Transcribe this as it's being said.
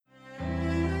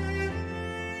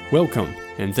Welcome,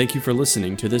 and thank you for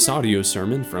listening to this audio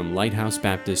sermon from Lighthouse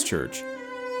Baptist Church.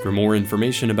 For more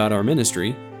information about our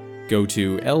ministry, go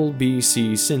to lbccincy.com.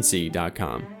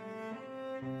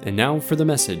 And now for the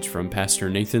message from Pastor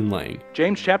Nathan Lang.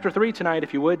 James chapter 3 tonight,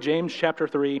 if you would. James chapter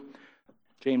 3.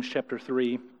 James chapter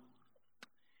 3.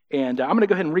 And I'm going to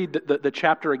go ahead and read the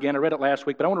chapter again. I read it last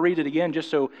week, but I want to read it again just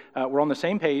so we're on the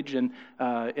same page. And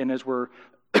as we're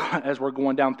as we're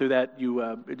going down through that,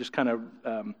 you just kind of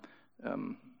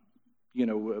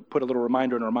put a little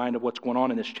reminder in our mind of what's going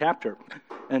on in this chapter.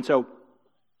 And so,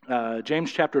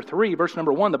 James chapter 3, verse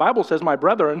number 1, the Bible says, "My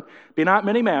brethren, be not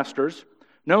many masters,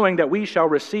 knowing that we shall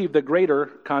receive the greater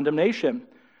condemnation.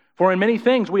 For in many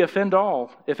things we offend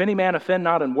all. If any man offend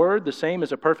not in word, the same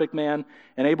is a perfect man,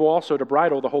 and able also to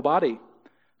bridle the whole body.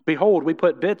 Behold, we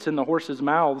put bits in the horses'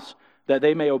 mouths, that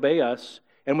they may obey us,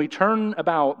 and we turn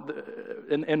about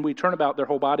their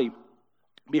whole body.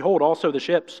 Behold also the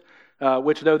ships,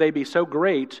 which though they be so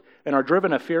great, and are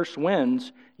driven of fierce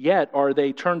winds, yet are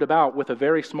they turned about with a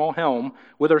very small helm,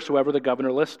 whithersoever the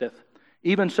governor listeth.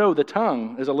 Even so the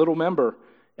tongue is a little member,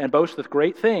 and boasteth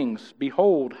great things.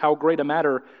 Behold, how great a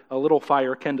matter a little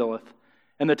fire kindleth.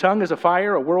 And the tongue is a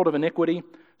fire, a world of iniquity.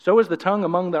 So is the tongue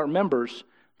among our members,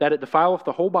 that it defileth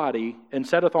the whole body, and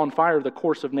setteth on fire the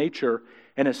course of nature,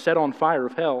 and is set on fire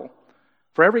of hell.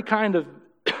 For every kind of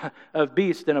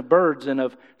beasts, and of birds, and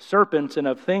of serpents, and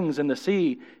of things in the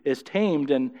sea is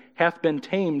tamed, and hath been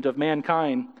tamed of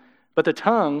mankind. But the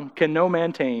tongue can no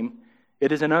man tame.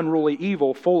 It is an unruly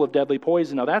evil, full of deadly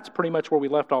poison." Now that's pretty much where we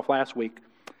left off last week.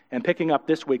 And picking up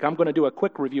this week, I'm going to do a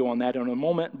quick review on that in a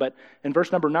moment. But in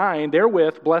verse number 9,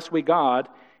 "Therewith bless we God,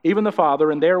 even the Father,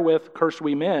 and therewith curse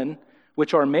we men,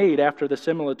 which are made after the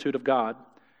similitude of God.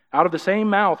 Out of the same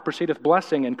mouth proceedeth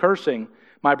blessing and cursing.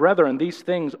 My brethren, these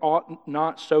things ought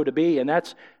not so to be." And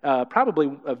that's probably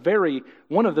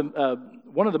one of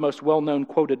the most well-known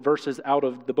quoted verses out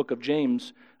of the book of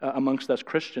James amongst us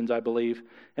Christians, I believe.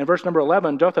 In verse number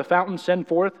 11, "Doth a fountain send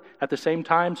forth at the same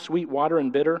time sweet water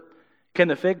and bitter? Can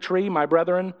the fig tree, my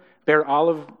brethren, bear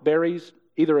olive berries,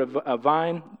 either a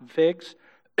vine figs?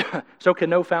 So can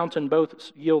no fountain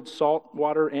both yield salt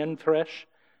water and fresh?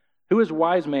 Who is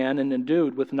wise man and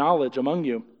endued with knowledge among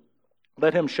you?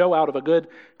 Let him show out of a good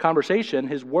conversation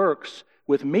his works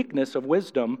with meekness of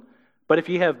wisdom. But if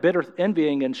ye have bitter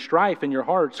envying and strife in your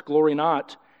hearts, glory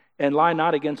not, and lie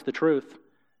not against the truth.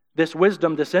 This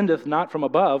wisdom descendeth not from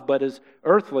above, but is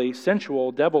earthly,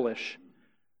 sensual, devilish.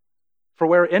 For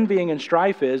where envying and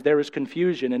strife is, there is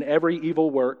confusion in every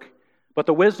evil work. But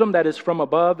the wisdom that is from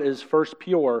above is first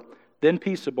pure, then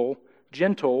peaceable,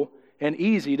 gentle, and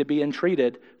easy to be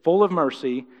entreated, full of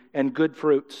mercy and good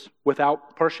fruits,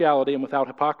 without partiality and without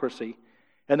hypocrisy.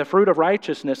 And the fruit of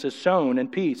righteousness is sown in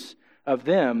peace of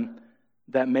them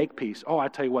that make peace." Oh, I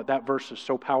tell you what, that verse is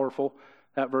so powerful.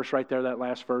 That verse right there, that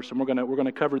last verse, and we're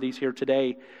gonna cover these here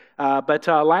today. But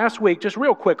last week, just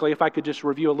real quickly, if I could just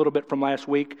review a little bit from last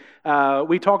week,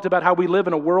 we talked about how we live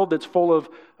in a world that's full of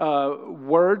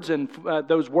words, and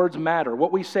those words matter.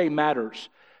 What we say matters.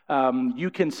 You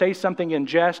can say something in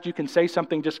jest, you can say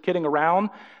something just kidding around,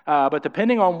 but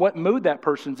depending on what mood that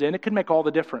person's in, it can make all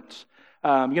the difference.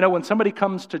 When somebody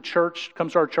comes to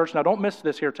our church, now don't miss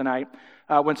this here tonight,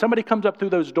 when somebody comes up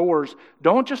through those doors,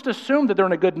 don't just assume that they're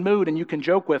in a good mood and you can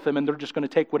joke with them and they're just going to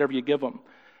take whatever you give them.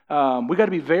 We got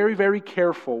to be very, very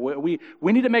careful. We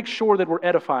need to make sure that we're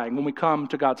edifying when we come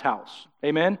to God's house.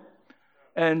 Amen?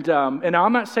 And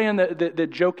I'm not saying that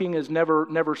joking is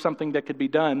never something that could be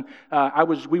done. I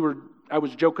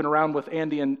was joking around with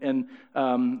Andy and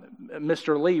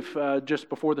Mr. Leaf just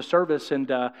before the service,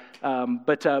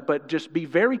 but just be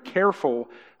very careful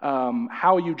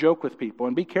how you joke with people,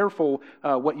 and be careful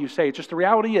what you say. It's just the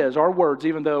reality is our words,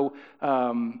 even though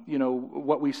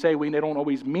what we say, they don't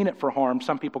always mean it for harm.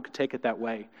 Some people could take it that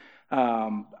way.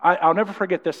 I'll never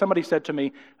forget this. Somebody said to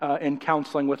me in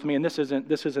counseling with me, and this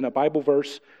isn't a Bible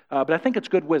verse, but I think it's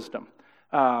good wisdom.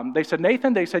 They said,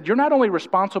 "Nathan," they said, "you're not only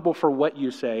responsible for what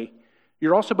you say,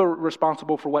 you're also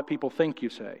responsible for what people think you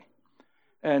say."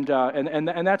 And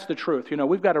that's the truth.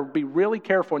 We've got to be really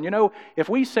careful. And if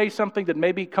we say something that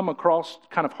maybe come across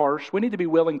kind of harsh, we need to be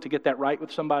willing to get that right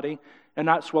with somebody and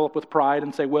not swell up with pride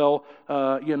and say, "Well,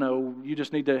 you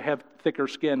just need to have thicker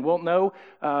skin." Well, no,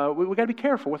 we got to be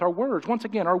careful with our words. Once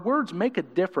again, our words make a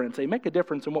difference. They make a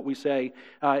difference in what we say,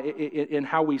 in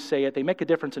how we say it. They make a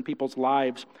difference in people's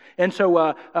lives. And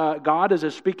so God is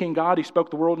a speaking God. He spoke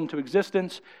the world into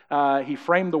existence. He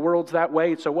framed the worlds that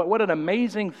way. So what an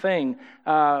amazing thing,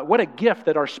 what a gift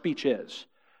that our speech is.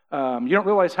 You don't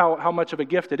realize how much of a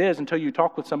gift it is until you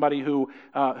talk with somebody who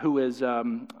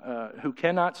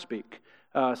cannot speak.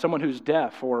 someone who's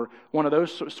deaf, or one of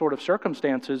those sort of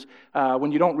circumstances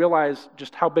when you don't realize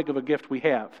just how big of a gift we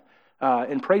have.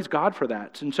 And praise God for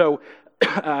that. And so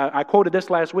I quoted this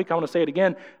last week. I want to say it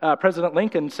again. President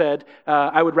Lincoln said,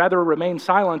 I would rather remain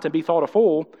silent and be thought a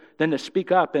fool than to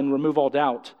speak up and remove all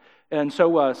doubt. And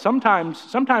so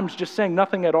sometimes just saying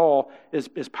nothing at all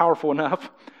is powerful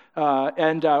enough.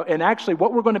 And actually,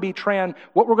 what we're going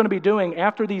to be doing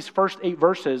after these first 8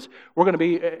 verses, we're going to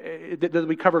be that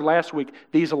we covered last week.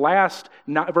 These last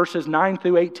verses 9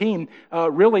 through 18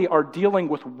 really are dealing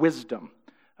with wisdom.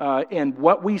 And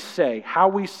what we say, how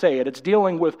we say it. It's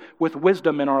dealing with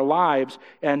wisdom in our lives,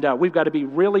 and we've got to be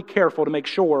really careful to make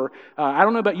sure. I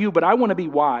don't know about you, but I want to be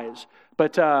wise.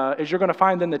 But as you're going to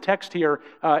find in the text here,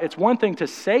 it's one thing to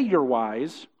say you're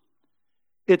wise.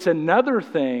 It's another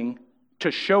thing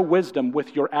to show wisdom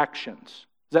with your actions.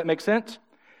 Does that make sense?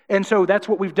 And so that's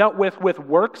what we've dealt with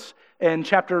works. In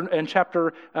chapter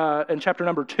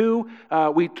number 2,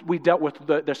 we dealt with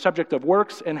the subject of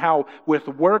works, and how with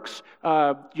works,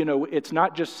 it's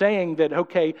not just saying that,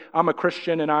 okay, I'm a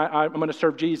Christian and I'm going to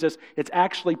serve Jesus. It's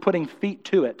actually putting feet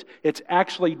to it. It's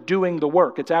actually doing the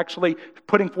work. It's actually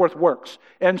putting forth works.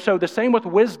 And so the same with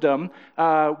wisdom.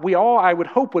 We all, I would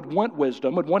hope, would want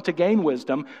to gain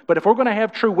wisdom. But if we're going to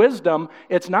have true wisdom,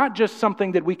 it's not just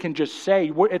something that we can just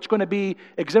say. It's going to be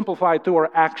exemplified through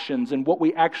our actions and what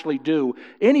we actually do.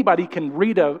 Anybody can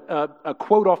read a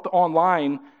quote off the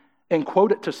online and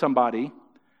quote it to somebody,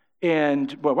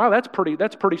 and well, wow, that's pretty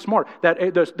smart. That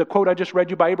the quote I just read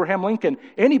you by Abraham Lincoln.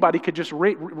 Anybody could just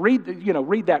read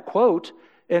that quote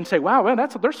and say, wow, man,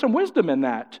 there's some wisdom in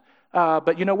that.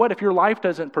 But you know what? If your life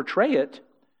doesn't portray it,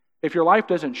 if your life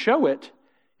doesn't show it,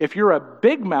 if you're a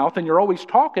big mouth and you're always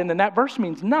talking, then that verse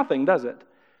means nothing, does it?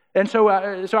 And so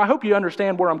I hope you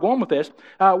understand where I'm going with this.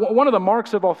 One of the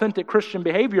marks of authentic Christian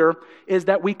behavior is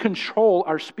that we control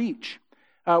our speech.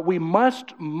 We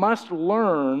must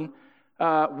learn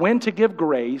when to give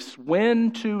grace,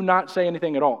 when to not say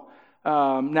anything at all.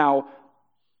 Now,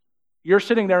 you're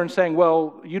sitting there and saying,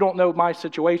 well, you don't know my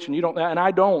situation, you don't, and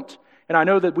I don't. And I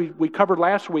know that we covered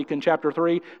last week in chapter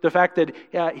 3 the fact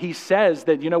that he says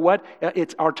that, you know what,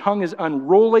 our tongue is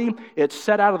unruly, it's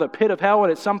set out of the pit of hell,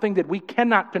 and it's something that we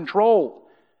cannot control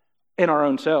in our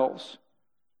own selves.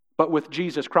 But with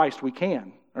Jesus Christ, we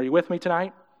can. Are you with me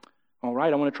tonight? All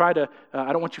right, I want to try to,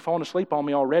 I don't want you falling asleep on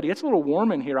me already. It's a little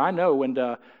warm in here, I know, and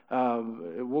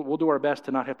we'll do our best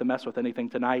to not have to mess with anything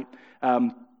tonight.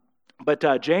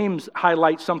 But James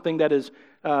highlights something that is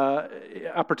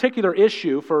a particular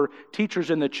issue for teachers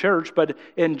in the church, but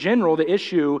in general, the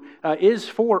issue is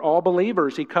for all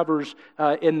believers. He covers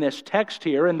in this text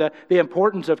here, and the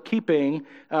importance of keeping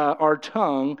our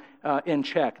tongue in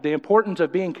check, the importance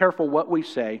of being careful what we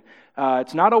say.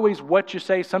 It's not always what you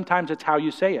say, sometimes it's how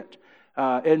you say it.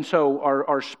 And so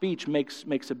our speech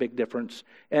makes a big difference.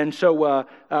 And so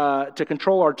to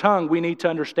control our tongue, we need to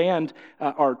understand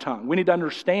our tongue. We need to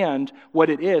understand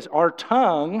what it is. Our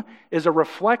tongue is a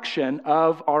reflection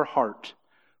of our heart.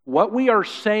 What we are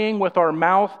saying with our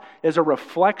mouth is a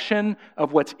reflection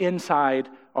of what's inside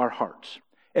our hearts.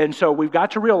 And so we've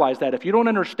got to realize that. If you don't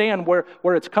understand where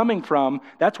it's coming from,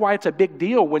 that's why it's a big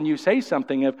deal when you say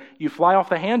something. If you fly off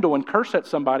the handle and curse at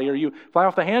somebody, or you fly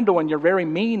off the handle and you're very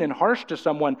mean and harsh to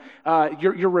someone,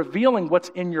 you're revealing what's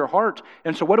in your heart.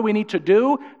 And so what do we need to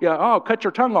do? Cut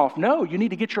your tongue off. No, you need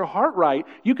to get your heart right.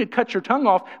 You could cut your tongue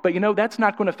off, but that's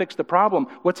not going to fix the problem.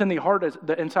 What's in the heart,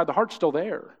 inside the heart's still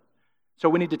there. So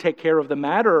we need to take care of the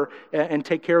matter and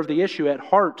take care of the issue at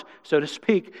heart, so to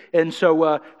speak. And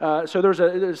so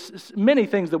there's many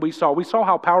things that we saw. We saw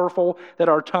how powerful that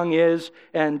our tongue is,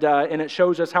 and it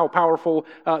shows us how powerful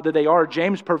that they are.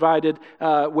 James provided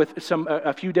with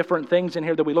a few different things in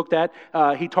here that we looked at.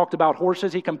 He talked about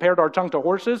horses. He compared our tongue to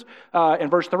horses in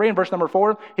verse 3. In verse number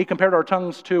 4, he compared our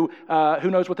tongues to,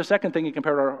 who knows what the second thing he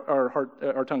compared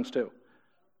our tongues to?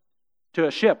 To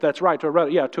a ship, that's right,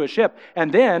 to a ship,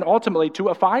 and then ultimately to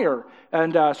a fire.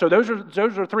 And so those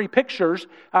are three pictures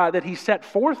that he set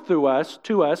forth to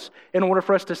us in order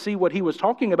for us to see what he was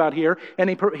talking about here. And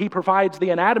he provides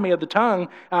the anatomy of the tongue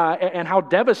and how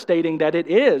devastating that it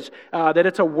is, that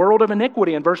it's a world of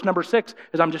iniquity. In verse number 6,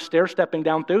 as I'm just stair-stepping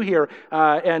down through here,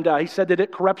 and he said that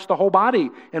it corrupts the whole body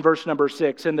in verse number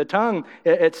 6. And the tongue,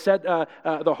 it set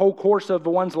the whole course of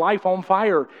one's life on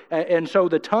fire. And so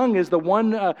the tongue is the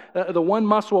one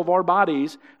muscle of our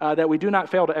bodies that we do not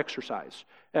fail to exercise.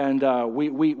 And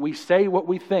we say what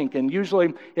we think. And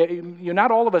usually,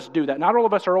 not all of us do that. Not all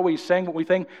of us are always saying what we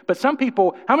think. But some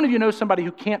people, how many of you know somebody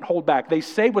who can't hold back? They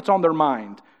say what's on their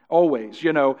mind always,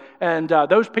 and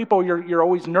those people you're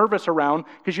always nervous around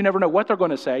because you never know what they're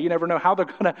going to say, you never know how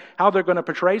they're going to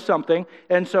portray something,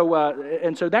 and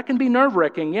so that can be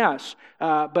nerve-wracking, yes,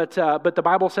 but the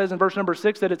Bible says in verse number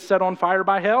 6 that it's set on fire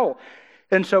by hell,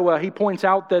 and so he points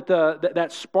out that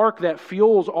that spark that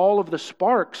fuels all of the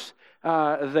sparks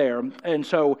there, and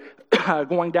so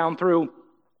going down through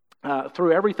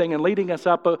everything and leading us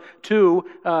up to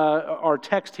our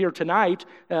text here tonight,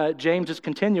 James is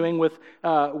continuing with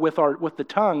the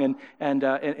tongue,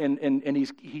 and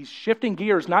he's shifting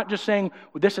gears, not just saying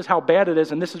well, this is how bad it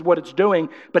is and this is what it's doing,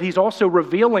 but he's also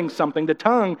revealing something. The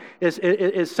tongue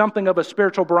is something of a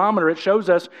spiritual barometer. It shows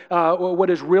us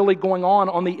what is really going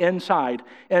on the inside,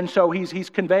 and so he's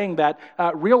conveying that,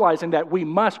 realizing that we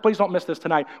must. Please don't miss this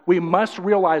tonight. We must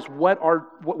realize what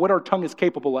our tongue is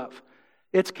capable of.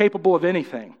 It's capable of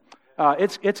anything.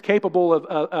 It's capable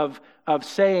of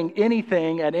saying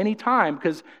anything at any time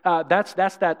because that's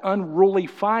that unruly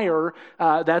fire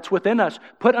that's within us.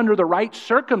 Put under the right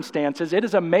circumstances, it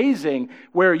is amazing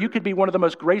where you could be one of the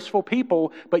most graceful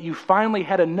people, but you finally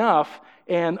had enough,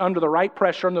 and under the right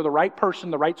pressure, under the right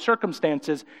person, the right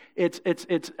circumstances, it's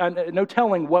no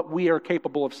telling what we are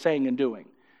capable of saying and doing.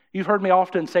 You've heard me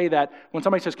often say that when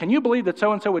somebody says, "Can you believe that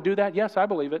so-and-so would do that?" Yes, I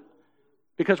believe it.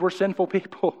 Because we're sinful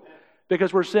people,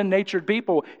 because we're sin-natured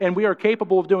people, and we are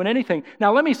capable of doing anything.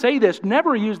 Now, let me say this.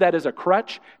 Never use that as a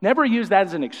crutch. Never use that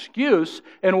as an excuse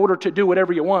in order to do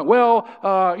whatever you want. Well,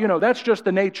 that's just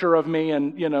the nature of me,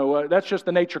 and, that's just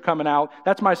the nature coming out.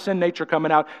 That's my sin nature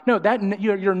coming out. No,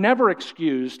 you're never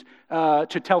excused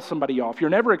to tell somebody off.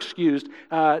 You're never excused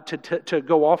to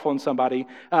go off on somebody.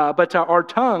 But our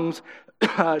tongues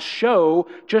show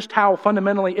just how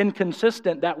fundamentally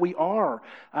inconsistent that we are.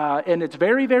 And it's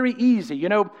very, very easy. You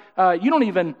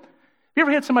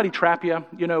ever had somebody trap you?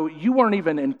 You weren't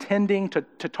even intending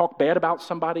to talk bad about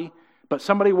somebody, but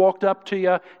somebody walked up to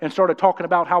you and started talking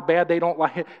about how bad they don't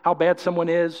like it, how bad someone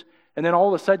is, and then all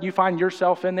of a sudden you find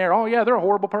yourself in there, oh yeah, they're a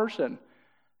horrible person.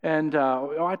 And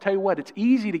I tell you what, it's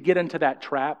easy to get into that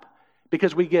trap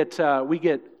because we get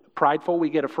prideful, we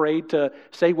get afraid to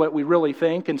say what we really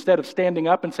think instead of standing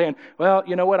up and saying, well,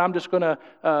 you know what, I'm just going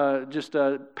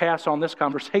to pass on this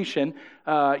conversation.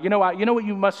 You know what,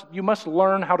 you must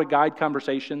learn how to guide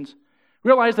conversations.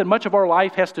 Realize that much of our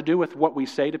life has to do with what we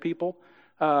say to people.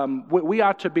 We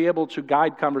ought to be able to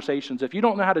guide conversations. If you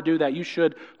don't know how to do that, you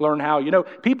should learn how.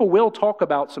 People will talk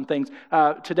about some things.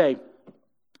 Today,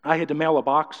 I had to mail a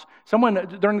box. During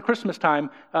the Christmas time,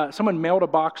 someone mailed a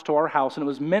box to our house, and it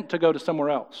was meant to go to somewhere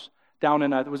else, down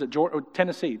in,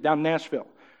 Tennessee, down in Nashville.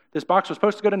 This box was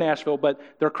supposed to go to Nashville, but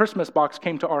their Christmas box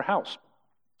came to our house.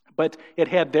 But it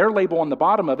had their label on the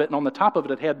bottom of it, and on the top of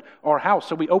it had our house.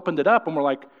 So we opened it up, and we're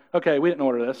like, okay, we didn't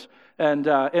order this.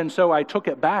 And so I took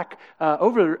it back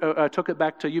took it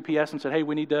back to UPS and said, hey,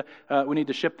 we need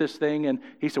to ship this thing. And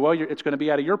he said, well, it's going to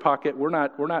be out of your pocket. We're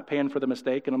not paying for the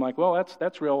mistake. And I'm like, well,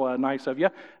 that's real nice of you.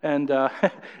 And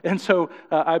so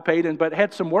I paid, but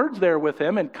had some words there with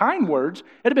him, and kind words.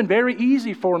 It had been very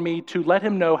easy for me to let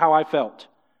him know how I felt.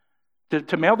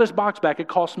 To mail this box back, it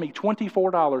cost me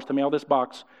 $24 to mail this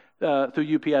box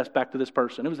through UPS back to this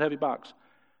person. It was a heavy box.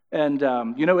 And,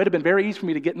 it had been very easy for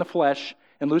me to get in the flesh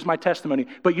and lose my testimony.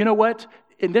 But you know what?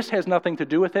 And this has nothing to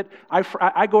do with it.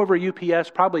 I go over UPS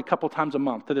probably a couple times a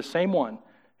month to the same one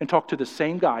and talk to the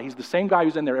same guy. He's the same guy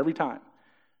who's in there every time.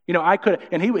 I could,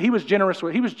 and he was generous.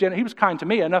 He was kind to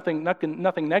me. Nothing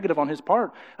negative on his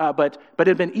part. But it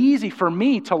had been easy for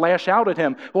me to lash out at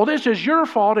him. Well, this is your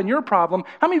fault and your problem.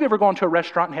 How many of you ever gone to a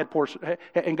restaurant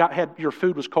and had your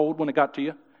food was cold when it got to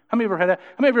you? How many of you ever had that?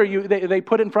 How many of you, they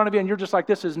put it in front of you and you're just like,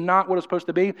 this is not what it's supposed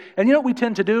to be? And you know what we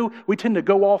tend to do? We tend to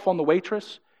go off on the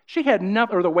waitress. She had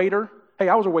nothing, or the waiter. Hey,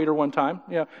 I was a waiter one time,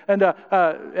 and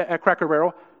at Cracker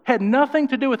Barrel. Had nothing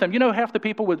to do with them. Half the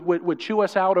people would chew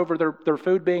us out over their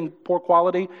food being poor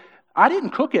quality. I didn't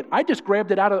cook it. I just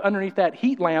grabbed it out of underneath that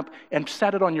heat lamp and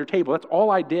set it on your table. That's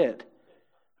all I did.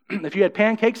 If you had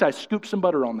pancakes, I scooped some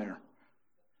butter on there.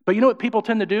 But you know what people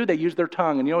tend to do? They use their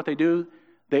tongue, and you know what they do?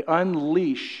 They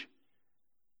unleash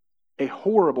a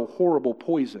horrible, horrible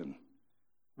poison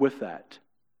with that.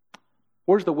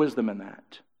 Where's the wisdom in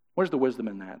that? Where's the wisdom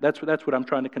in that? That's what I'm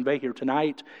trying to convey here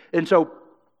tonight. And so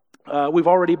we've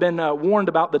already been warned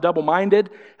about the double-minded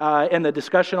and the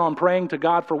discussion on praying to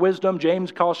God for wisdom.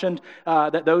 James cautioned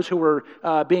that those who were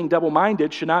being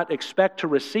double-minded should not expect to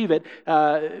receive it.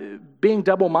 Being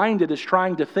double-minded is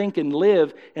trying to think and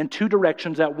live in two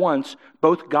directions at once,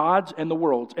 both God's and the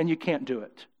world's, and you can't do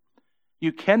it.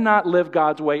 You cannot live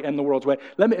God's way and the world's way.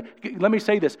 Let me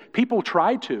say this. People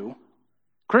try to.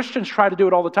 Christians try to do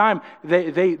it all the time.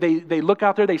 They look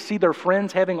out there, they see their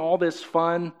friends having all this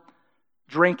fun.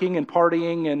 drinking and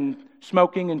partying and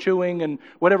smoking and chewing and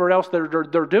whatever else they're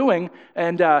doing,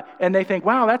 and they think,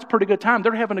 wow, that's a pretty good time.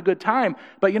 They're having a good time.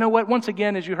 But you know what? Once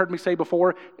again, as you heard me say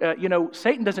before,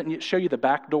 Satan doesn't show you the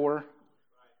back door.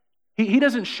 He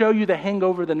doesn't show you the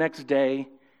hangover the next day.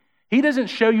 He doesn't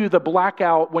show you the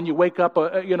blackout when you wake up,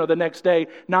 the next day,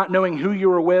 not knowing who you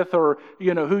were with or,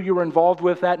 who you were involved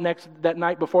with that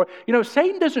night before.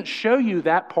 Satan doesn't show you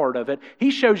that part of it.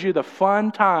 He shows you the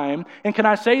fun time. And can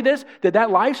I say this?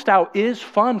 That lifestyle is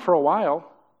fun for a while,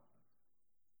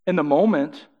 in the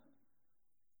moment,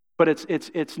 but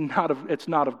it's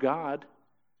not of God.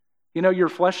 Your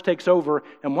flesh takes over,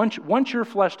 and once your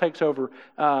flesh takes over,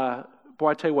 boy,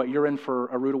 I tell you what, you're in for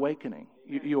a rude awakening.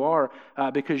 You are,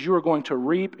 because you are going to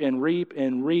reap and reap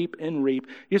and reap and reap.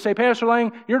 You say, Pastor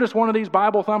Lang, you're just one of these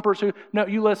Bible thumpers who... No,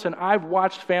 you listen, I've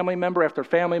watched family member after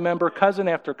family member, cousin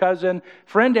after cousin,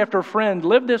 friend after friend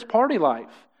live this party life.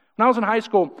 When I was in high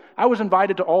school, I was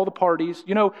invited to all the parties.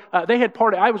 They had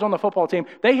party. I was on the football team.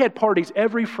 They had parties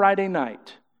every Friday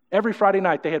night. Every Friday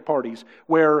night they had parties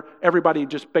where everybody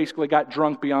just basically got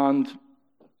drunk beyond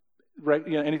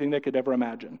anything they could ever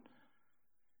imagine.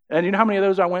 And you know how many of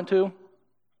those I went to?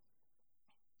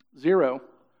 0. Do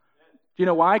you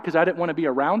know why? Because I didn't want to be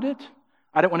around it.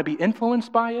 I didn't want to be influenced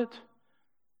by it.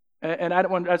 And I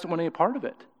didn't want to be a part of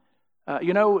it.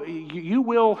 You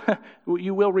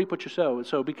will reap what you sow.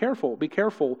 So be careful. Be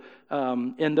careful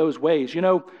in those ways.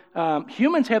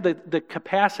 Humans have the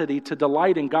capacity to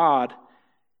delight in God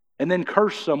and then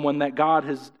curse someone that God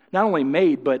has not only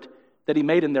made, but that He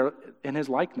made in His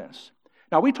likeness.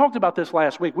 Now, we talked about this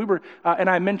last week. We were, and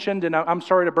I mentioned, and I'm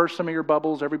sorry to burst some of your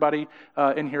bubbles, everybody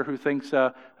in here who thinks,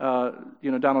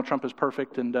 Donald Trump is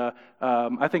perfect, and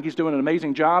I think he's doing an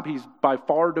amazing job. He's by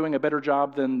far doing a better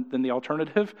job than the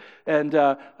alternative. And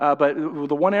but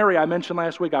the one area I mentioned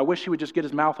last week, I wish he would just get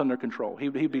his mouth under control. He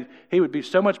would be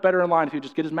so much better in line if he would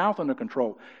just get his mouth under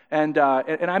control. And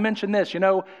I mentioned this.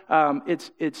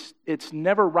 It's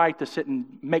never right to sit and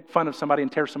make fun of somebody and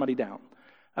tear somebody down.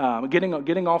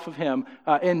 Getting off of him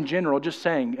in general, just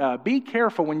saying, be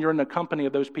careful when you're in the company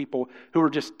of those people who are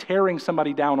just tearing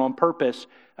somebody down on purpose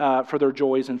for their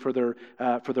joys and for their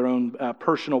own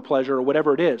personal pleasure or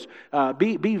whatever it is.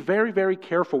 Be very, very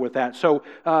careful with that. So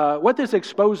what this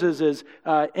exposes is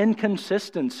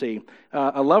inconsistency,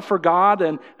 a love for God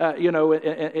and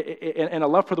a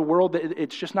love for the world.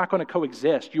 It's just not going to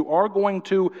coexist. You are going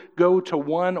to go to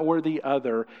one or the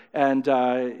other, and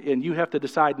you have to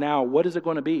decide now, what is it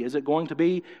going to be? Is it going to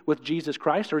be with Jesus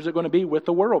Christ, or is it going to be with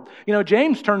the world?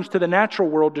 James turns to the natural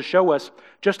world to show us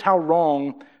just how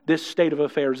wrong this state of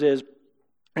affairs is.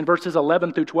 In verses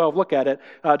 11 through 12, look at it.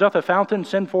 Doth a fountain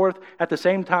send forth at the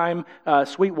same time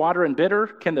sweet water and bitter?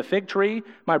 Can the fig tree,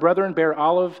 my brethren, bear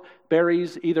olive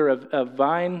berries, either of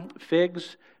vine,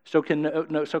 figs? So can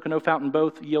no fountain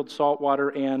both yield salt water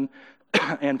and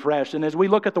fresh. And as we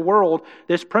look at the world,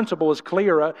 this principle is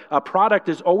clear. A product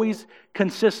is always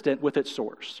consistent with its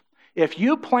source. If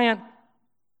you plant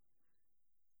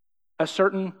a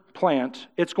certain plant,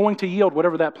 it's going to yield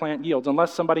whatever that plant yields,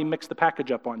 unless somebody mixed the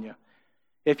package up on you.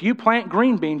 If you plant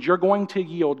green beans, you're going to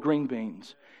yield green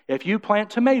beans. If you plant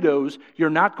tomatoes,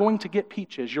 you're not going to get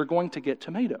peaches, you're going to get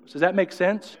tomatoes. Does that make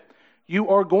sense? You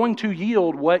are going to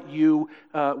yield what you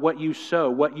sow,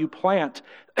 what you plant.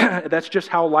 That's just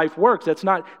how life works. That's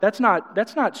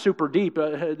not super deep.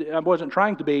 I wasn't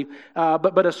trying to be,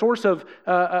 but a source of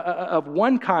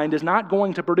one kind is not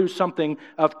going to produce something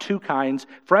of two kinds.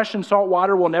 Fresh and salt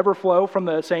water will never flow from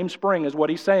the same spring, is what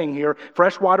he's saying here.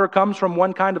 Fresh water comes from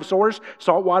one kind of source,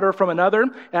 salt water from another,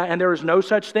 and there is no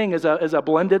such thing as a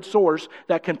blended source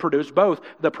that can produce both.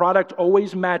 The product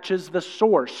always matches the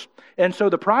source, and so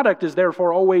the product is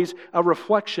therefore always a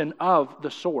reflection of the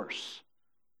source.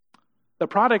 The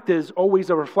product is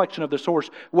always a reflection of the source.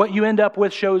 What you end up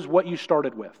with shows what you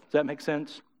started with. Does that make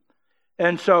sense?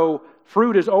 And so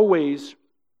fruit is always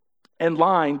in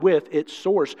line with its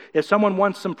source. If someone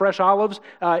wants some fresh olives,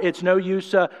 it's no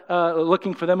use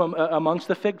looking for them amongst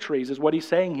the fig trees, is what he's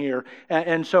saying here.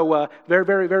 And so very,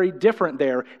 very, very different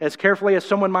there. As carefully as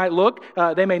someone might look,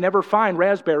 they may never find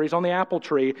raspberries on the apple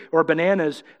tree or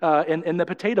bananas in the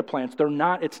potato plants.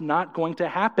 It's not going to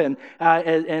happen.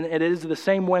 And it is the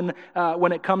same when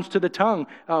it comes to the tongue.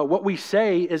 What we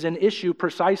say is an issue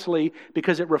precisely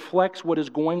because it reflects what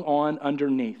is going on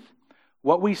underneath.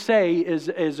 What we say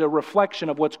is a reflection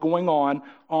of what's going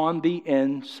on the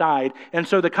inside. And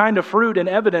so the kind of fruit and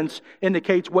evidence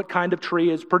indicates what kind of tree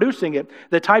is producing it.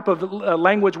 The type of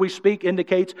language we speak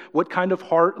indicates what kind of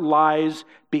heart lies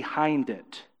behind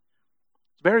it.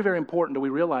 It's very, very important that we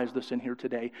realize this in here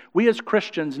today. We as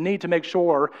Christians need to make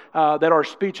sure that our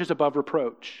speech is above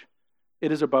reproach.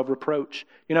 It is above reproach.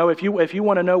 You know, if you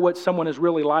want to know what someone is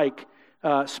really like,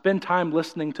 spend time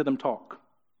listening to them talk.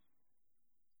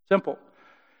 Simple.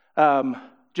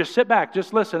 Just sit back,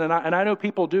 just listen. And I know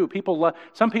people do.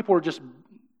 Some people are just,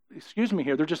 excuse me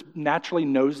here, they're just naturally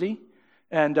nosy.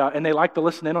 And they like to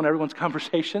listen in on everyone's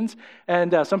conversations.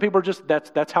 And some people are just,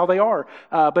 that's how they are.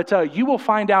 But you will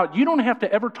find out, you don't have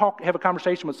to ever have a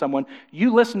conversation with someone.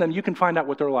 You listen to them, you can find out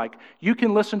what they're like. You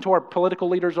can listen to our political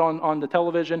leaders on the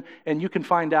television, and you can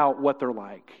find out what they're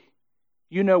like.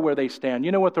 You know where they stand.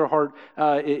 You know what their heart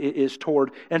is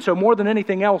toward. And so more than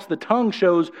anything else, the tongue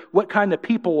shows what kind of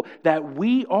people that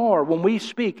we are. When we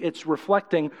speak, it's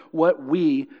reflecting what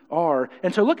we are.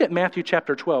 And so look at Matthew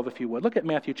chapter 12, if you would. Look at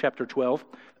Matthew chapter 12.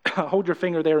 Hold your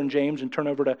finger there in James and turn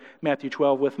over to Matthew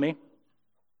 12 with me.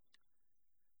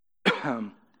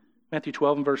 Matthew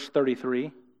 12 and verse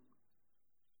 33.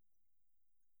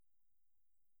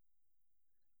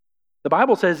 The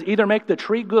Bible says, either make the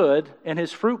tree good and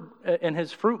his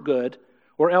fruit good,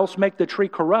 or else make the tree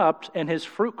corrupt and his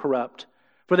fruit corrupt.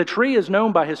 For the tree is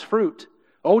known by his fruit.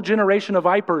 O generation of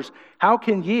vipers, how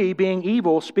can ye, being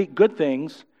evil, speak good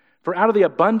things? For out of the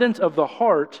abundance of the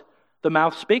heart the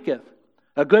mouth speaketh.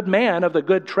 A good man of the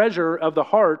good treasure of the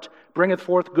heart bringeth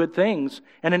forth good things,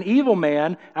 and an evil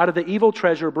man out of the evil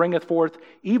treasure bringeth forth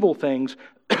evil things.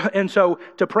 And so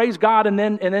to praise God and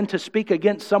then to speak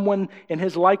against someone in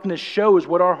his likeness shows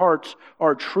what our hearts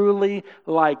are truly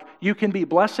like. You can be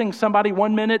blessing somebody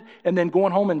one minute and then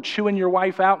going home and chewing your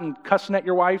wife out and cussing at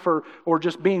your wife or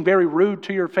just being very rude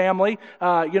to your family.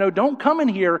 Don't come in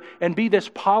here and be this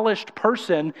polished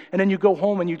person and then you go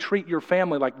home and you treat your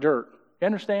family like dirt. You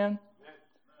understand?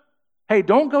 Hey,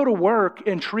 don't go to work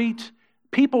and treat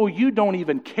people you don't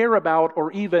even care about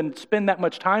or even spend that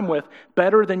much time with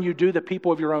better than you do the people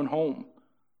of your own home.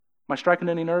 Am I striking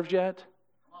any nerves yet?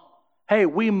 Hey,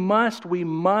 we must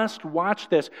watch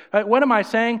this. What am I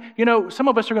saying? You know, some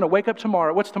of us are going to wake up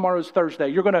tomorrow. What's tomorrow's Thursday?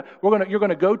 You're going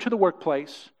to go to the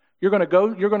workplace. You're going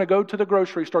to go to the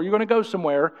grocery store. You're going to go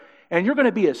somewhere, and you're going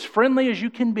to be as friendly as you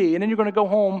can be. And then you're going to go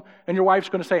home, and your wife's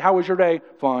going to say, "How was your day?"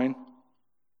 "Fine."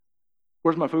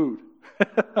 "Where's my food?"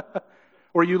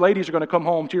 Or you ladies are going to come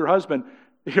home to your husband.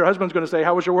 Your husband's going to say,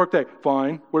 "How was your work day?"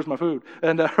 "Fine." "Where's my food?"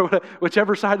 And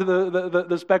whichever side of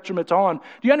the spectrum it's on.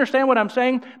 Do you understand what I'm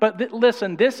saying? But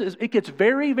listen, it gets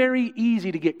very, very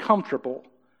easy to get comfortable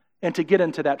and to get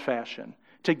into that fashion,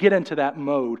 to get into that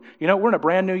mode. You know, we're in a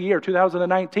brand new year,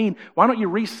 2019. Why don't you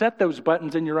reset those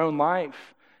buttons in your own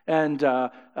life? And,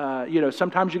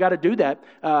 sometimes you got to do that.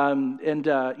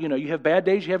 You have bad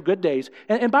days, you have good days.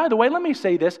 And by the way, let me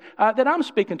say this, that I'm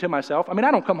speaking to myself. I mean,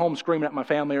 I don't come home screaming at my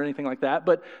family or anything like that.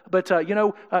 But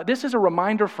this is a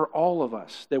reminder for all of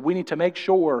us that we need to make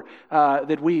sure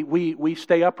that we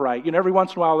stay upright. You know, every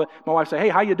once in a while, my wife say, "Hey,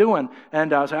 how you doing?"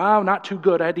 And I say, "Oh, not too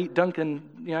good. I had to eat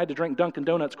I had to drink Dunkin'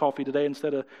 Donuts coffee today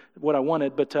instead of what I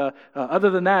wanted. But other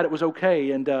than that, it was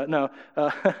okay." And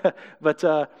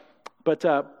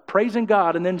But praising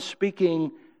God and then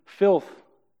speaking filth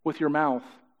with your mouth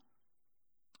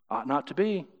ought not to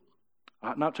be.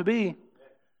 Ought not to be.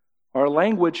 Our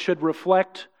language should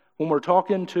reflect when we're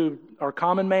talking to our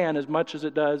common man as much as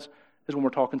it does as when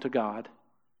we're talking to God.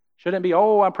 Shouldn't be,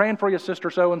 "Oh, I'm praying for you, sister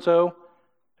so-and-so." And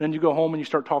then you go home and you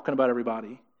start talking about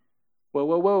everybody.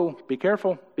 Whoa. Be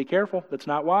careful. Be careful. That's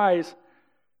not wise.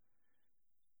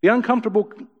 The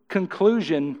uncomfortable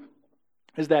conclusion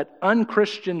is that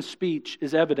unchristian speech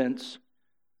is evidence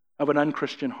of an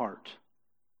unchristian heart.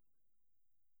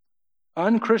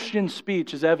 Unchristian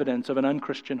speech is evidence of an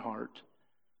unchristian heart.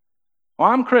 "Well,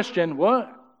 I'm Christian."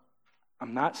 What?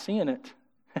 I'm not seeing it.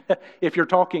 If you're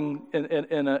talking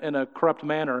in a corrupt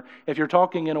manner, if you're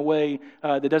talking in a way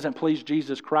that doesn't please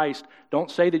Jesus Christ,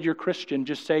 don't say that you're Christian.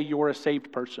 Just say you're a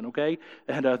saved person, okay?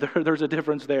 And there's a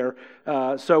difference there.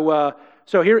 So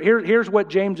here's what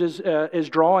James is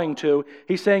drawing to.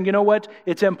 He's saying, you know what?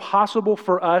 It's impossible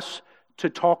for us to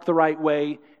talk the right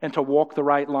way and to walk the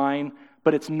right line,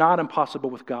 but it's not impossible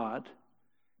with God.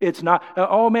 It's not,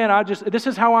 "Oh man, this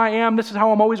is how I am, this is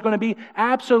how I'm always going to be."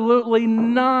 Absolutely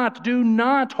not. Do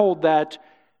not hold that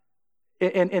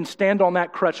and stand on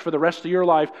that crutch for the rest of your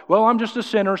life. "Well, I'm just a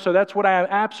sinner, so that's what I am."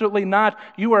 Absolutely not.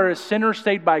 You are a sinner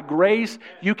saved by grace.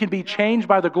 You can be changed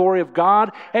by the glory of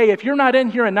God. Hey, if you're not in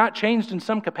here and not changed in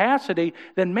some capacity,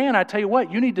 then man, I tell you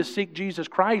what, you need to seek Jesus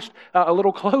Christ a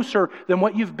little closer than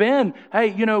what you've been.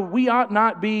 Hey, we ought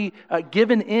not be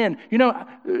given in.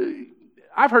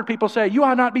 I've heard people say, you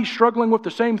ought not be struggling with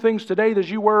the same things today as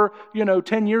you were,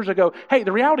 10 years ago. Hey,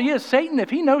 the reality is, Satan, if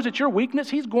he knows it's your weakness,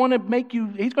 he's going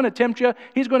to tempt you,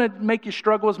 he's going to make you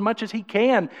struggle as much as he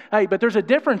can. Hey, but there's a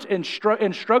difference in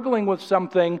struggling with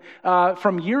something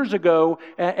from years ago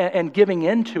and giving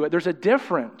into it. There's a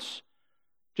difference.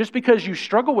 Just because you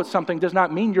struggle with something does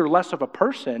not mean you're less of a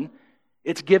person.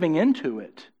 It's giving into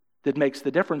it that makes the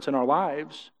difference in our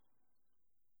lives.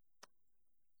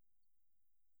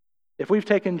 If we've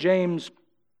taken James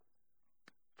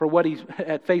for what he's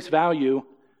at face value,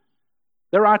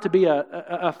 there ought to be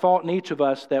a thought in each of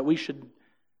us that we should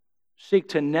seek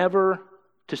to never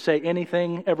to say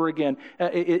anything ever again,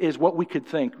 is what we could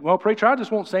think. Well, preacher, I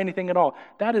just won't say anything at all.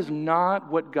 That is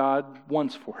not what God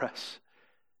wants for us.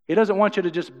 He doesn't want you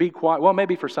to just be quiet. Well,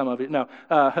 maybe for some of you. No,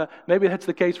 maybe that's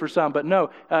the case for some. But no,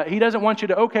 he doesn't want you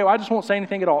to, okay, well, I just won't say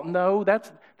anything at all. No,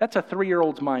 that's a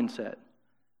 3-year-old's mindset.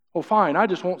 Well, fine, I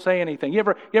just won't say anything. You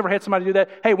ever had somebody do that?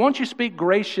 Hey, won't you speak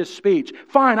gracious speech?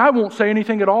 Fine, I won't say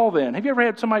anything at all then. Have you ever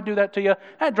had somebody do that to you?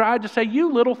 I'd just say,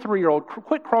 you little 3-year-old,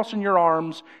 quit crossing your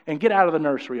arms and get out of the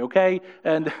nursery, okay?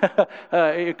 And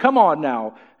come on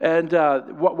now. And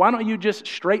why don't you just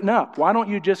straighten up? Why don't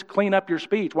you just clean up your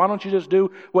speech? Why don't you just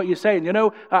do what you say?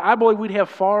 And I believe we'd have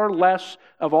far less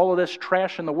of all of this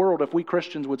trash in the world if we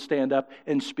Christians would stand up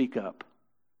and speak up.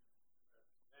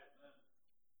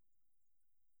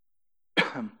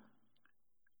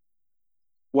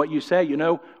 What you say,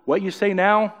 what you say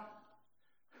now.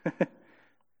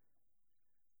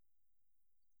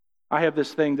 I have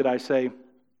this thing that I say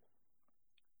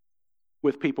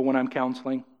with people when I'm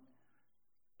counseling.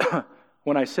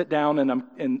 When I sit down and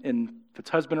if it's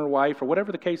husband or wife or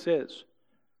whatever the case is,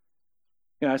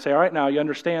 I say, all right, now you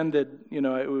understand that,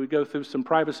 we go through some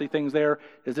privacy things there.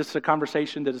 Is this a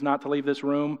conversation that is not to leave this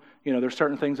room? There's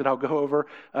certain things that I'll go over,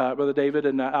 Brother David,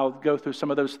 and I'll go through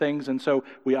some of those things. And so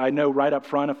I know right up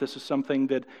front if this is something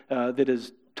that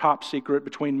is top secret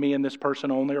between me and this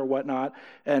person only or whatnot.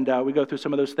 And we go through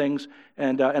some of those things.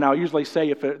 And I'll usually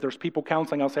say, if there's people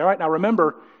counseling, I'll say, all right, now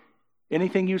remember,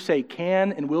 anything you say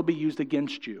can and will be used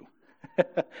against you.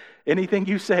 Anything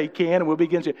you say can and will be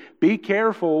against you. Be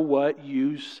careful what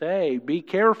you say. Be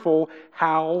careful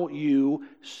how you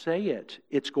say it.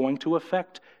 It's going to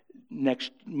affect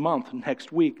next month,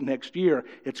 next week, next year.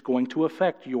 It's going to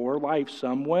affect your life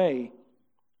some way.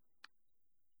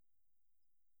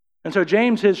 And so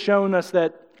James has shown us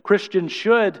that Christians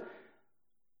should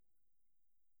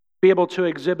be able to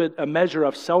exhibit a measure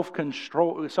of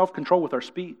self-control with our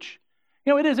speech.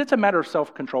 It's a matter of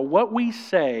self-control. What we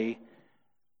say,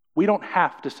 we don't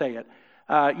have to say it.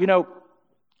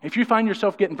 If you find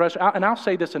yourself getting frustrated, and I'll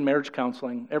say this in marriage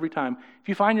counseling every time, if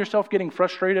you find yourself getting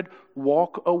frustrated,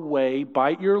 walk away,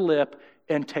 bite your lip,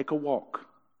 and take a walk.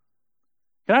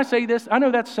 Can I say this? I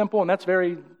know that's simple and that's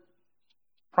very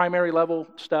primary level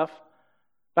stuff.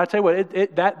 But I tell you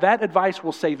what, that advice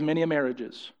will save many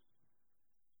marriages.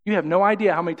 You have no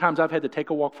idea how many times I've had to take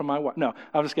a walk from my wife. No,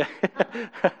 I'm just kidding.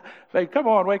 Hey, come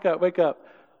on, wake up.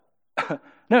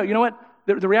 No, you know what?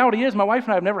 The reality is my wife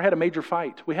and I have never had a major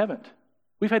fight. We haven't.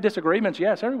 We've had disagreements.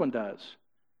 Yes, everyone does.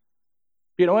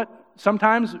 You know what?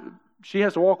 Sometimes she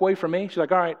has to walk away from me. She's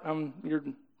like, all right,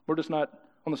 we're just not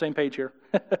on the same page here.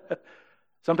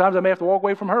 Sometimes I may have to walk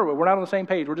away from her, but we're not on the same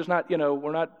page. We're just not,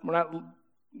 we're not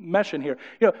meshing here.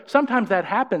 Sometimes that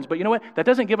happens, but you know what? That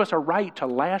doesn't give us a right to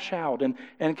lash out. And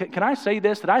can I say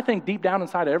this, that I think deep down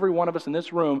inside of every one of us in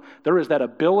this room, there is that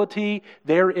ability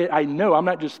there. I know, I'm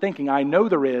not just thinking, I know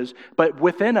there is, but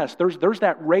within us, there's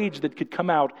that rage that could come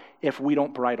out if we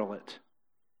don't bridle it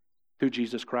through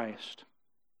Jesus Christ.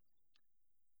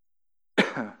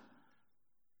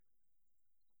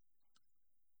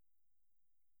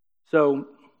 So,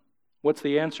 what's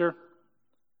the answer?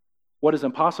 What is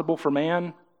impossible for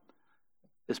man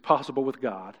is possible with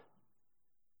God.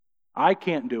 I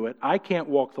can't do it. I can't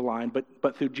walk the line,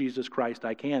 but through Jesus Christ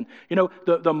I can.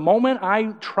 The moment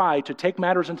I try to take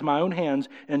matters into my own hands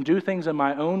and do things in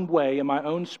my own way, in my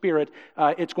own spirit,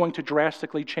 it's going to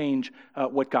drastically change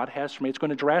what God has for me. It's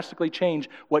going to drastically change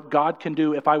what God can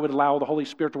do if I would allow the Holy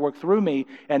Spirit to work through me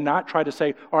and not try to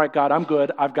say, all right, God, I'm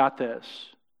good. I've got this.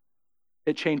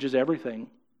 It changes everything.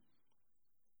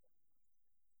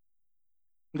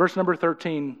 Verse number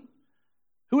 13,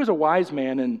 who is a wise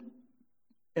man and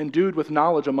endued with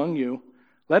knowledge among you?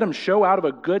 Let him show out of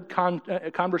a good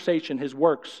conversation his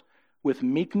works with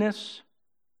meekness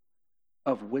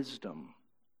of wisdom.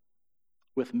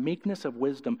 With meekness of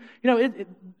wisdom.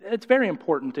 It's very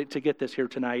important to get this here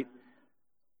tonight.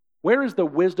 Where is the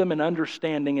wisdom and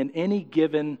understanding in any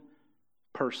given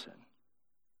person?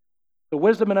 The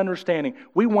wisdom and understanding.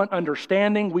 We want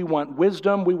understanding, we want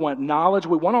wisdom, we want knowledge,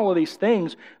 we want all of these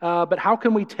things, but how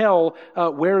can we tell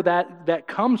where that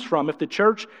comes from? If the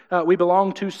church we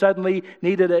belong to suddenly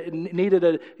needed a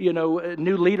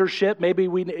new leadership, maybe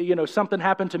something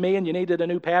happened to me and you needed a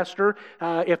new pastor.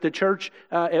 If the church,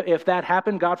 if that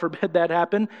happened, God forbid that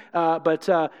happened, but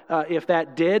if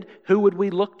that did, who would we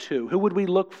look to? Who would we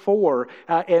look for?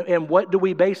 And what do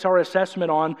we base our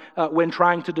assessment on when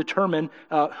trying to determine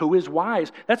who is wise?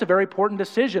 That's a very important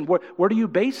decision. Where do you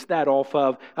base that off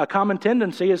of? A common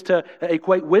tendency is to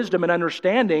equate wisdom and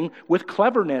understanding with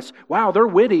cleverness. Wow, they're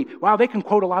witty. Wow, they can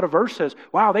quote a lot of verses.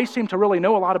 Wow, they seem to really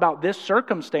know a lot about this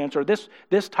circumstance or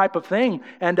this type of thing.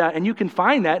 And you can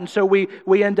find that. And so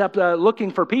we end up looking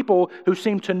for people who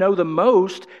seem to know the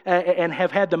most and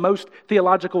have had the most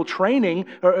theological training.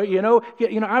 Or,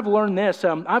 I've learned this.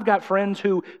 I've got friends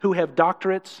who have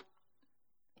doctorates.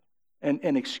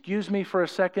 And excuse me for a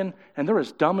second, and they're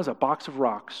as dumb as a box of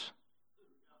rocks.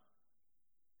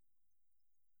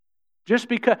 Just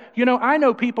because, I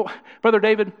know people, Brother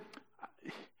David,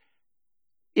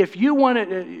 if you want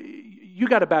to, you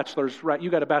got a bachelor's, right?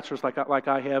 You got a bachelor's like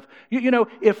I have.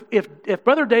 If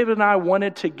Brother David and I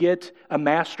wanted to get a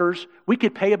master's, we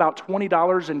could pay about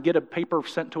 $20 and get a paper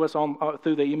sent to us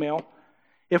through the email.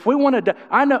 If we wanted to,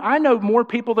 I know more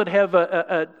people that have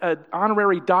an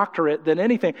honorary doctorate than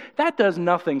anything. That does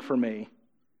nothing for me.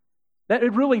 That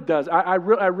it really does.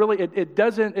 It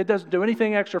doesn't do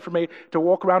anything extra for me to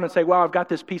walk around and say, "Well, I've got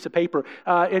this piece of paper."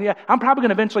 And yeah, I'm probably going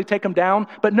to eventually take them down.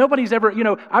 But nobody's ever,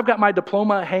 I've got my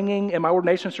diploma hanging and my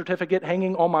ordination certificate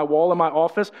hanging on my wall in my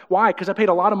office. Why? Because I paid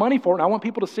a lot of money for it, and I want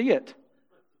people to see it.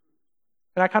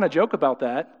 And I kind of joke about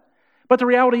that. But the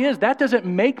reality is that doesn't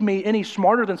make me any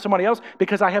smarter than somebody else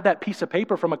because I have that piece of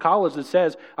paper from a college that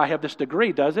says I have this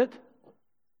degree, does it?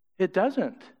 It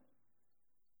doesn't.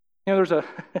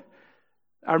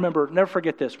 I remember, never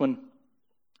forget this, when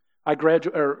I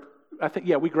graduated,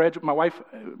 my wife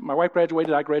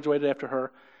graduated, I graduated after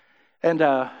her, and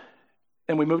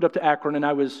we moved up to Akron, and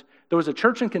there was a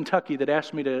church in Kentucky that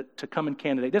asked me to come and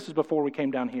candidate. This is before we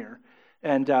came down here.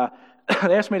 And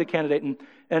they asked me to candidate,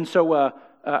 and so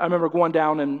I remember going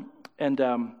down and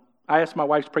I asked my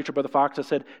wife's preacher, Brother Fox, I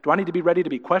said, "Do I need to be ready to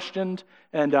be questioned?"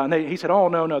 And he said, "Oh,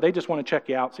 no, they just want to check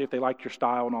you out, see if they like your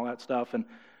style and all that stuff." And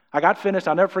I got finished.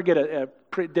 I'll never forget it.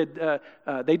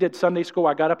 They did Sunday school.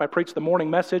 I got up, I preached the morning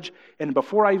message, and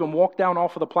before I even walked down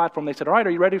off of the platform, they said, "All right,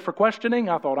 are you ready for questioning?"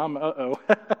 I thought, uh-oh.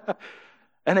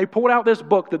 And they pulled out this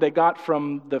book that they got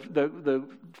from the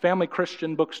Family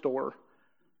Christian bookstore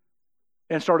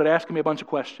and started asking me a bunch of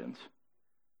questions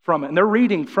from it. And they're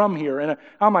reading from here. And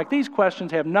I'm like, these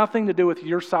questions have nothing to do with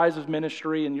your size of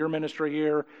ministry and your ministry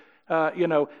here. But you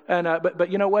know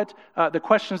what? The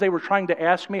questions they were trying to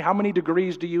ask me, how many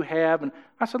degrees do you have? And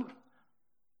I said,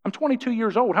 I'm 22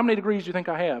 years old. How many degrees do you think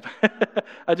I have?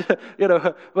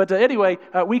 But anyway,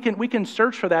 we can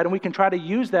search for that, and we can try to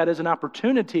use that as an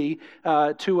opportunity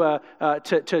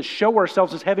to show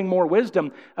ourselves as having more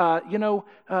wisdom.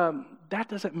 That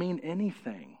doesn't mean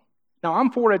anything. Now,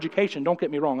 I'm for education. Don't get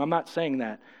me wrong. I'm not saying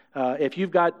that. If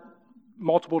you've got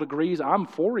multiple degrees, I'm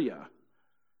for you.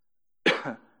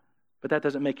 But that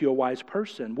doesn't make you a wise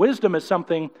person. Wisdom is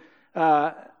something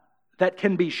that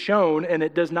can be shown, and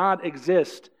it does not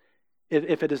exist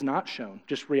if it is not shown.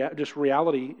 Just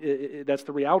reality, that's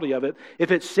the reality of it. If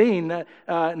it's seen,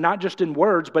 not just in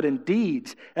words, but in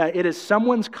deeds, it is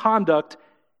someone's conduct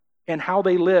and how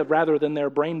they live rather than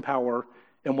their brain power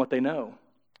and what they know.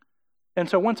 And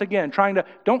so once again,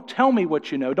 don't tell me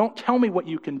what you know. Don't tell me what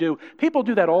you can do. People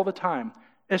do that all the time.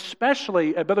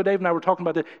 Especially, Brother Dave and I were talking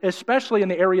about this, especially in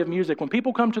the area of music. When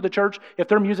people come to the church, if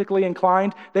they're musically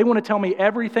inclined, they want to tell me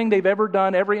everything they've ever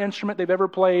done, every instrument they've ever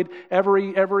played,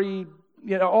 every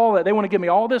all that. They want to give me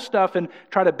all this stuff and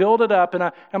try to build it up. And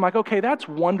I'm like, okay, that's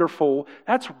wonderful.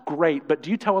 That's great. But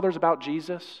do you tell others about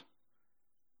Jesus?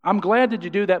 I'm glad that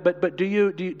you do that, but do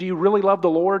you really love the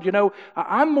Lord?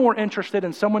 I'm more interested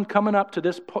in someone coming up to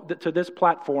this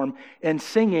platform and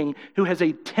singing who has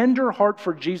a tender heart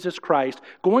for Jesus Christ,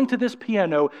 going to this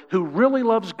piano, who really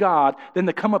loves God, than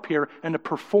to come up here and to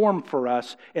perform for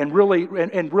us and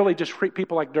really just treat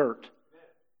people like dirt.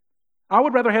 I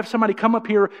would rather have somebody come up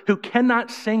here who cannot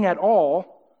sing at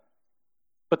all,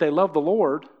 but they love the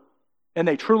Lord and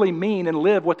they truly mean and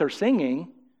live what they're singing,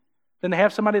 than they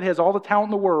have somebody that has all the talent in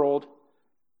the world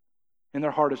and their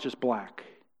heart is just black.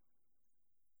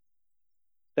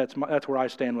 That's where I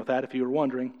stand with that, if you were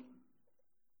wondering.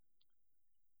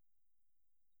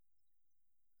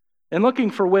 And looking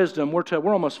for wisdom, we're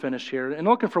almost finished here. And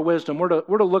looking for wisdom, we're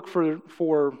to look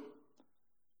for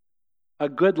a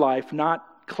good life, not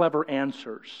clever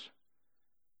answers.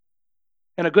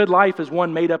 And a good life is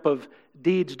one made up of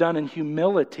deeds done in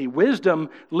humility. Wisdom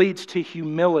leads to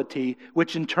humility,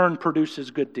 which in turn produces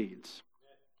good deeds.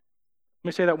 Let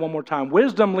me say that one more time.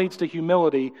 Wisdom leads to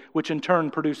humility, which in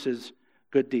turn produces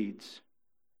good deeds.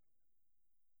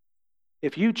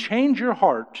 If you change your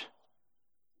heart,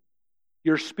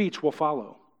 your speech will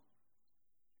follow.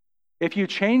 If you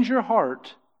change your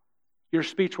heart, your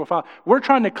speech will follow. We're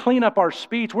trying to clean up our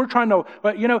speech. We're trying to,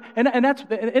 and that's,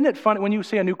 isn't it funny when you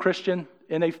see a new Christian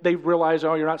and they realize,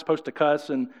 oh, you're not supposed to cuss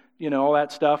and, all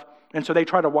that stuff. And so they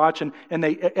try to watch and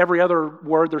they every other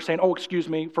word they're saying, oh, excuse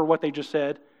me for what they just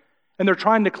said. And they're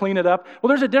trying to clean it up. Well,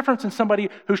 there's a difference in somebody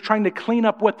who's trying to clean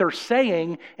up what they're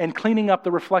saying and cleaning up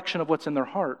the reflection of what's in their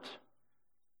heart.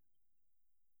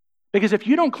 Because if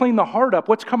you don't clean the heart up,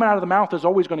 what's coming out of the mouth is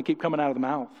always going to keep coming out of the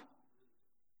mouth.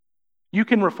 You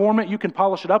can reform it, you can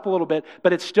polish it up a little bit,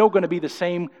 but it's still going to be the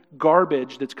same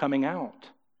garbage that's coming out.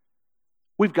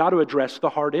 We've got to address the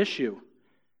heart issue.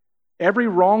 Every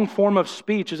wrong form of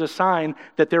speech is a sign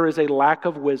that there is a lack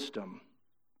of wisdom.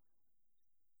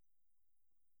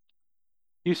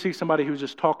 You see somebody who's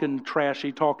just talking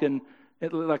trashy, talking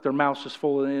like their mouth's just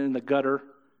full in the gutter.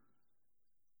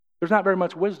 There's not very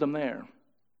much wisdom there.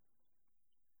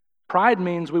 Pride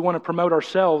means we want to promote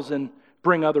ourselves and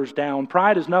bring others down.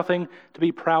 Pride is nothing to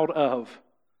be proud of.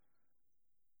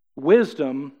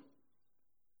 Wisdom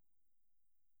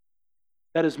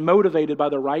that is motivated by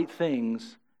the right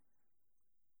things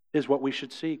is what we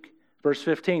should seek. Verse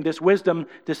 15, this wisdom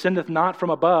descendeth not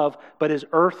from above, but is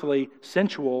earthly,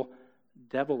 sensual,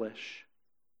 devilish.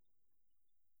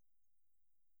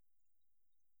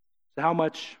 So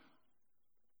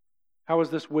how is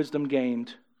this wisdom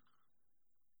gained?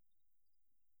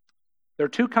 There are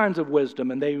two kinds of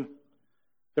wisdom, and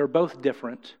they're both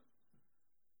different.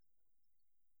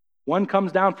 One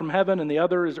comes down from heaven, and the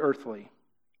other is earthly,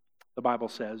 the Bible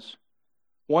says.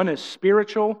 One is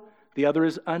spiritual, the other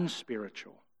is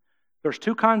unspiritual. There's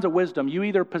two kinds of wisdom. You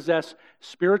either possess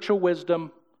spiritual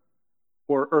wisdom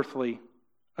or earthly,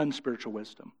 unspiritual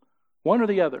wisdom. One or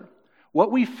the other.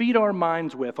 What we feed our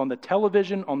minds with on the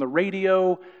television, on the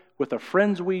radio, with the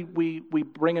friends we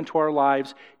bring into our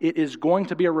lives, it is going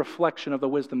to be a reflection of the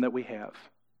wisdom that we have.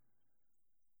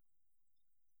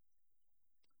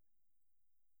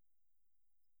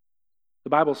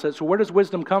 The Bible says, so where does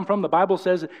wisdom come from? The Bible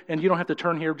says, and you don't have to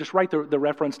turn here, just write the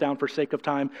reference down for sake of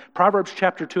time. Proverbs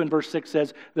chapter 2 and verse 6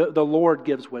 says, the Lord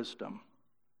gives wisdom.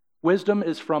 Wisdom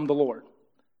is from the Lord.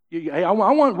 Hey, I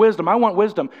want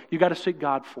wisdom. You got to seek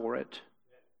God for it.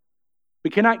 We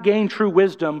cannot gain true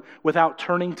wisdom without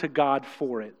turning to God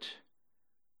for it.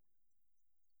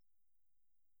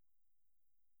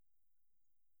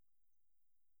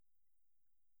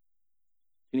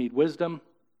 You need wisdom?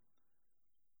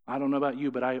 I don't know about you,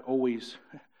 but I always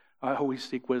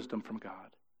seek wisdom from God.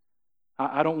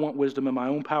 I don't want wisdom in my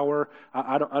own power.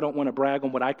 I don't want to brag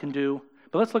on what I can do.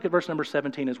 But let's look at verse number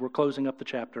 17 as we're closing up the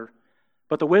chapter.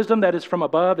 But the wisdom that is from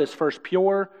above is first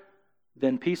pure,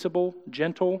 then peaceable,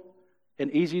 gentle, and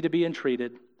easy to be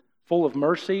entreated, full of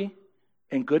mercy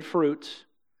and good fruits,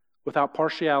 without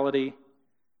partiality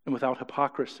and without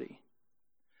hypocrisy.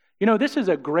 This is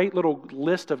a great little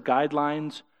list of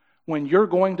guidelines when you're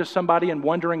going to somebody and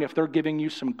wondering if they're giving you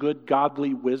some good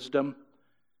godly wisdom.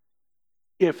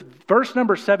 If verse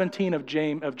number 17 of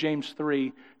James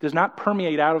 3 does not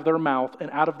permeate out of their mouth and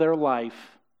out of their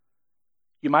life,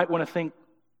 you might want to think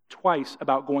twice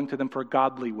about going to them for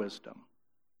godly wisdom.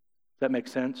 Does that make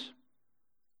sense?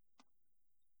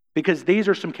 Because these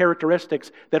are some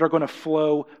characteristics that are going to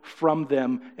flow from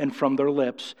them and from their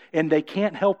lips. And they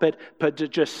can't help it but to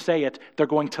just say it. They're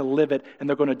going to live it and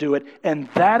they're going to do it. And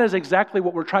that is exactly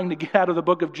what we're trying to get out of the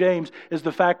book of James, is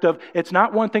the fact of it's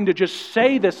not one thing to just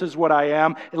say this is what I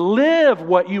am. Live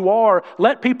what you are.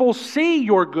 Let people see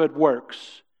your good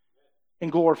works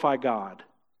and glorify God.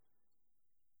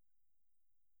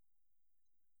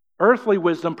 Earthly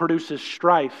wisdom produces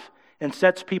strife and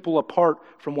sets people apart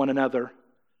from one another.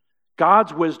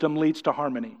 God's wisdom leads to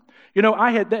harmony.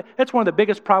 That's one of the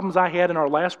biggest problems I had in our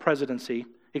last presidency.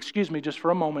 Excuse me just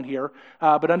for a moment here.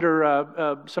 But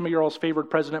under some of your all's favorite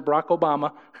president, Barack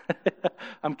Obama,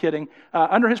 I'm kidding.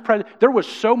 Under his presidency, there was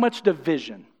so much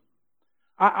division.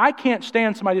 I can't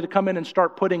stand somebody to come in and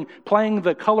start playing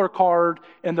the color card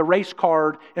and the race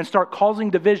card and start causing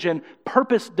division,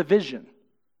 purpose division.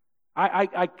 I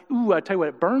tell you what,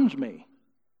 it burns me.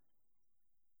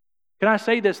 Can I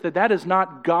say this, that is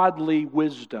not godly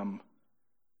wisdom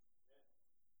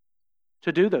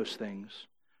to do those things.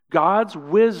 God's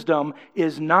wisdom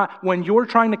is not, when you're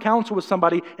trying to counsel with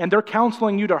somebody and they're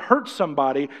counseling you to hurt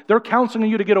somebody, they're counseling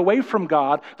you to get away from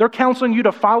God, they're counseling you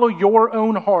to follow your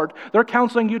own heart, they're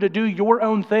counseling you to do your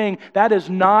own thing. That is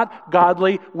not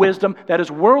godly wisdom. That is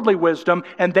worldly wisdom,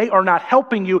 and they are not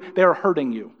helping you, they are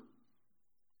hurting you.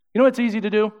 You know what's easy to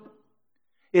do?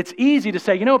 It's easy to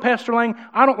say, you know, Pastor Lang,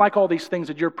 I don't like all these things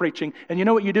that you're preaching. And you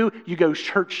know what you do? You go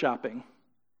church shopping.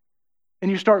 And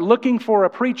you start looking for a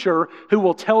preacher who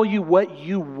will tell you what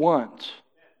you want.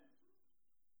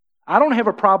 I don't have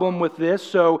a problem with this,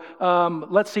 so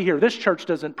let's see here. This church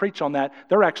doesn't preach on that.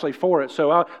 They're actually for it.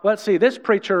 So let's see, this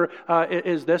preacher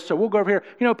is this, so we'll go over here.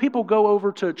 You know, people go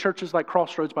over to churches like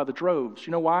Crossroads by the droves.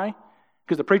 You know why?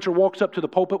 Because the preacher walks up to the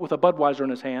pulpit with a Budweiser in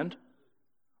his hand,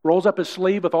 rolls up his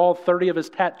sleeve with all 30 of his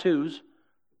tattoos,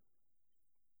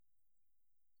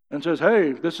 and says,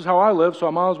 hey, this is how I live, so I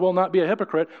might as well not be a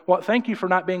hypocrite. Well, thank you for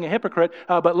not being a hypocrite,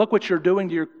 but look what you're doing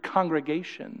to your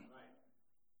congregation.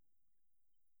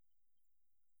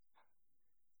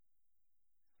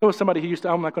 There was somebody who used to,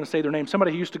 I'm not going to say their name,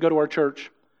 somebody who used to go to our church.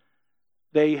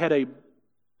 They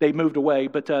moved away,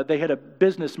 but they had a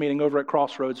business meeting over at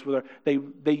Crossroads where they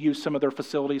used some of their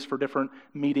facilities for different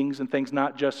meetings and things,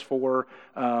 not just for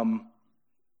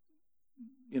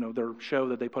their show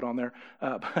that they put on there.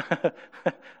 I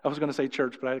was going to say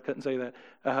church, but I couldn't say that.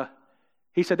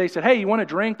 They said, hey, you want a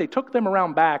drink? They took them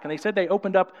around back, and they said they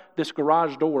opened up this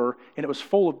garage door, and it was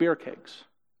full of beer kegs.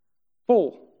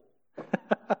 Full.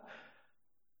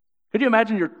 Could you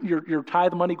imagine your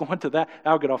tithe money going to that?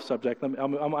 I'll get off subject.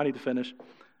 I need to finish.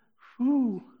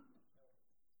 Whew.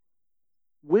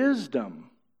 Wisdom.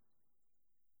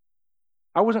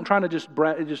 I wasn't trying to just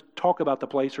talk about the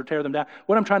place or tear them down.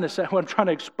 What I'm trying to say, what I'm trying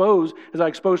to expose, as I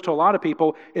expose to a lot of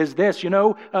people, is this. You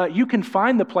know, you can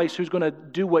find the place who's going to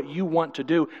do what you want to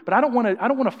do, but I don't want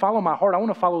to follow my heart. I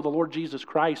want to follow the Lord Jesus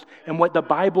Christ and what the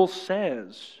Bible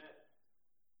says.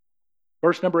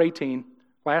 Verse number 18,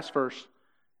 last verse.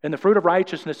 And the fruit of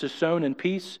righteousness is sown in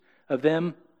peace of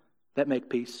them that make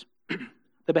peace.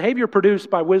 The behavior produced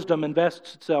by wisdom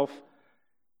invests itself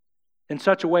in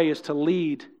such a way as to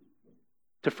lead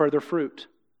to further fruit.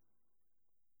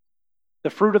 The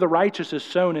fruit of the righteous is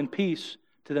sown in peace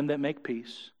to them that make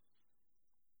peace.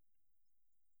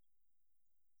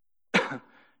 You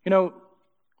know,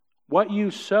 what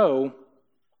you sow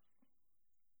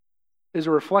is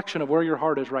a reflection of where your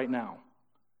heart is right now.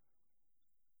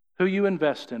 Who you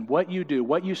invest in, what you do,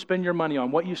 what you spend your money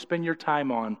on, what you spend your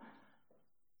time on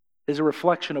is a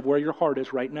reflection of where your heart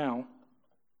is right now.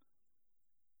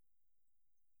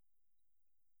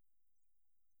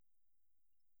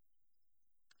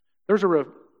 There's a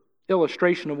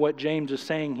illustration of what James is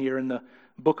saying here in the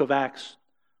book of Acts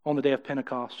on the day of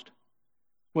Pentecost.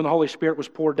 When the Holy Spirit was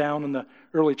poured down on the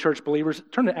early church believers.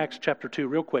 Turn to Acts chapter 2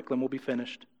 real quick, then we'll be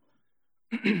finished.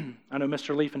 I know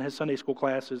Mr. Leaf in his Sunday school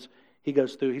classes,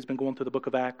 he's been going through the book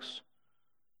of Acts.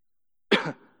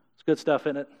 It's good stuff,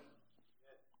 isn't it?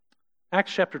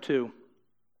 Acts chapter 2,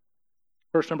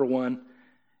 verse number 1.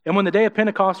 And when the day of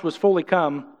Pentecost was fully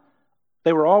come,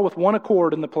 they were all with one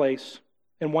accord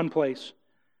in one place.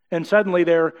 And suddenly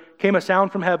there came a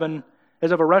sound from heaven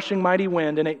as of a rushing mighty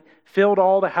wind, and it filled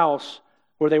all the house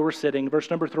where they were sitting. Verse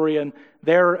number 3, and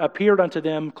there appeared unto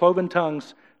them cloven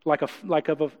tongues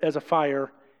as a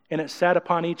fire, and it sat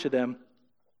upon each of them.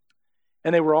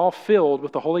 And they were all filled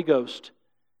with the Holy Ghost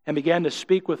and began to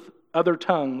speak with other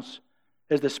tongues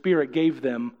as the Spirit gave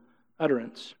them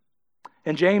utterance.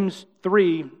 And James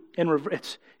 3,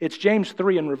 it's James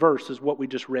 3 in reverse is what we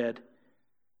just read.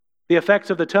 The effects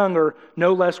of the tongue are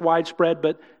no less widespread,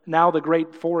 but now the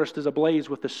great forest is ablaze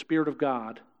with the Spirit of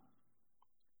God.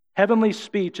 Heavenly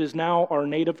speech is now our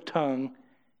native tongue,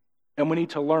 and we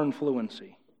need to learn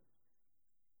fluency.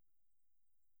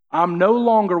 I'm no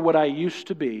longer what I used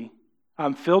to be.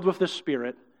 I'm filled with the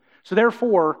Spirit. So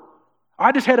therefore,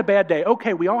 I just had a bad day.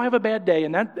 Okay, we all have a bad day,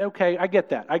 and I get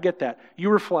that. You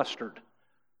were flustered.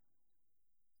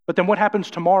 But then what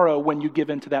happens tomorrow when you give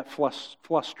into that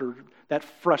fluster, that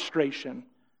frustration? And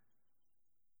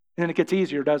then it gets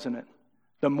easier, doesn't it?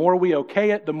 The more we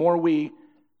okay it, the more we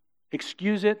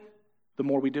excuse it, the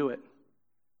more we do it.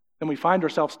 And we find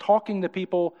ourselves talking to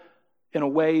people in a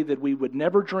way that we would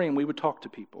never dream we would talk to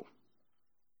people.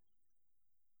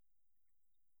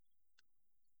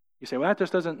 You say, well,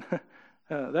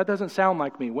 that doesn't sound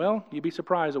like me. Well, you'd be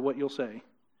surprised at what you'll say.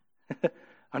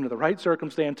 Under the right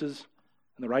circumstances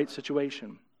and the right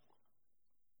situation.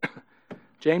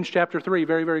 James chapter 3,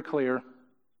 very, very clear.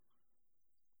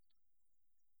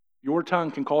 Your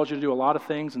tongue can cause you to do a lot of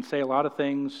things and say a lot of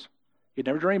things you'd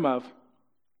never dream of.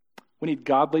 We need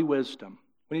godly wisdom.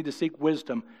 We need to seek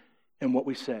wisdom in what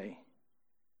we say.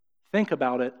 Think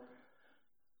about it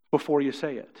before you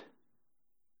say it.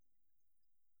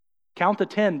 Count to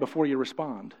 10 before you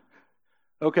respond.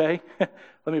 Okay?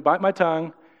 Let me bite my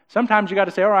tongue. Sometimes you got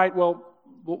to say, all right, well,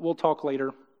 we'll talk later.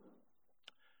 You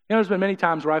know, there's been many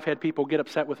times where I've had people get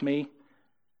upset with me,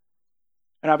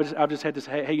 and I've just had to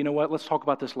say, hey, you know what? Let's talk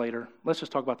about this later. Let's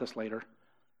just talk about this later.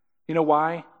 You know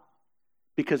why?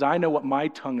 Because I know what my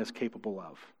tongue is capable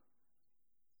of.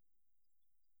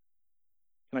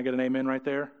 Can I get an amen right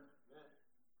there?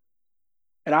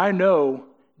 And I know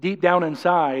deep down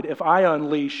inside, if I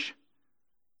unleash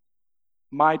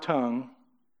my tongue,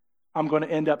 I'm going to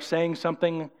end up saying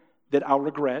something that I'll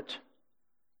regret,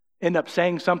 end up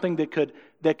saying something that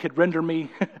could render me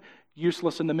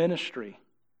useless in the ministry.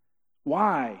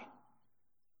 Why?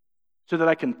 So that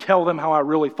I can tell them how I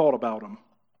really thought about them.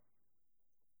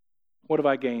 What have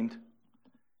I gained?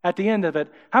 At the end of it,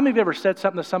 how many of you ever said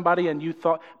something to somebody and you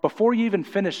thought, before you even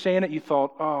finished saying it, you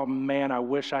thought, oh man, I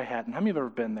wish I hadn't? How many of you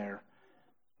have ever been there?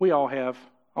 We all have.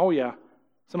 Oh yeah.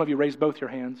 Some of you raised both your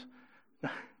hands.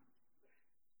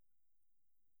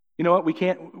 You know what? We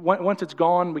can't, once it's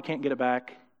gone, we can't get it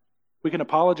back. We can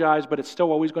apologize, but it's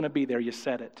still always going to be there. You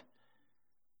said it.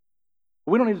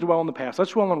 We don't need to dwell on the past.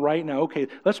 Let's dwell on right now. Okay,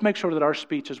 let's make sure that our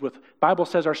speech is with, Bible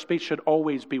says our speech should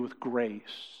always be with grace.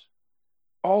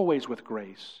 Always with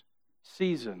grace.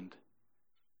 Seasoned.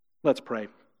 Let's pray.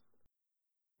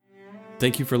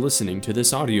 Thank you for listening to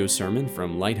this audio sermon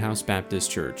from Lighthouse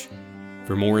Baptist Church.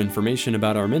 For more information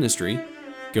about our ministry,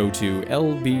 go to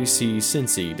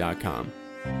lbccincy.com.